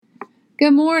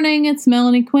Good morning, it's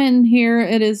Melanie Quinton here.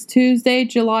 It is Tuesday,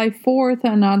 July 4th,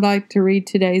 and I'd like to read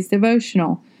today's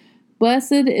devotional.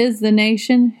 Blessed is the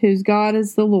nation whose God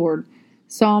is the Lord.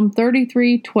 Psalm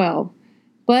 33:12.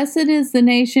 Blessed is the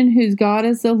nation whose God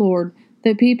is the Lord,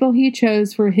 the people he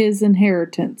chose for his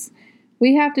inheritance.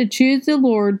 We have to choose the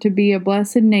Lord to be a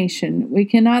blessed nation. We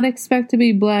cannot expect to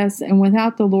be blessed and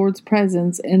without the Lord's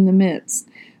presence in the midst.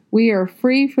 We are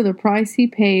free for the price he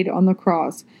paid on the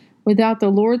cross. Without the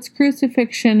Lord's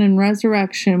crucifixion and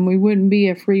resurrection, we wouldn't be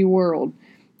a free world.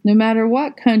 No matter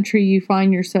what country you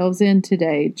find yourselves in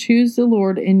today, choose the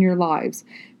Lord in your lives,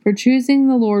 for choosing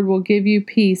the Lord will give you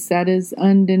peace that is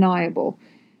undeniable.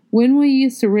 When will you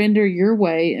surrender your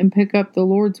way and pick up the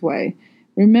Lord's way?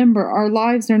 Remember, our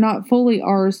lives are not fully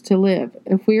ours to live.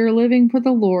 If we are living for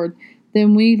the Lord,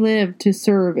 then we live to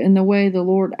serve in the way the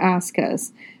Lord asks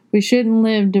us. We shouldn't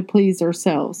live to please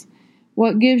ourselves.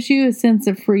 What gives you a sense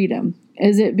of freedom?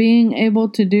 Is it being able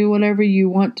to do whatever you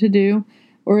want to do,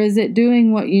 or is it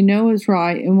doing what you know is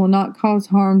right and will not cause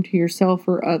harm to yourself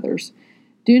or others?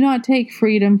 Do not take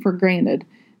freedom for granted.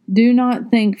 Do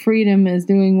not think freedom is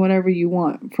doing whatever you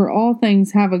want, for all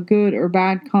things have a good or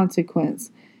bad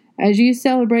consequence. As you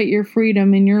celebrate your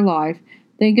freedom in your life,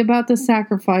 think about the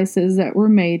sacrifices that were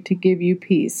made to give you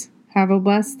peace. Have a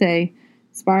blessed day,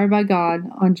 inspired by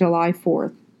God, on July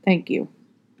 4th. Thank you.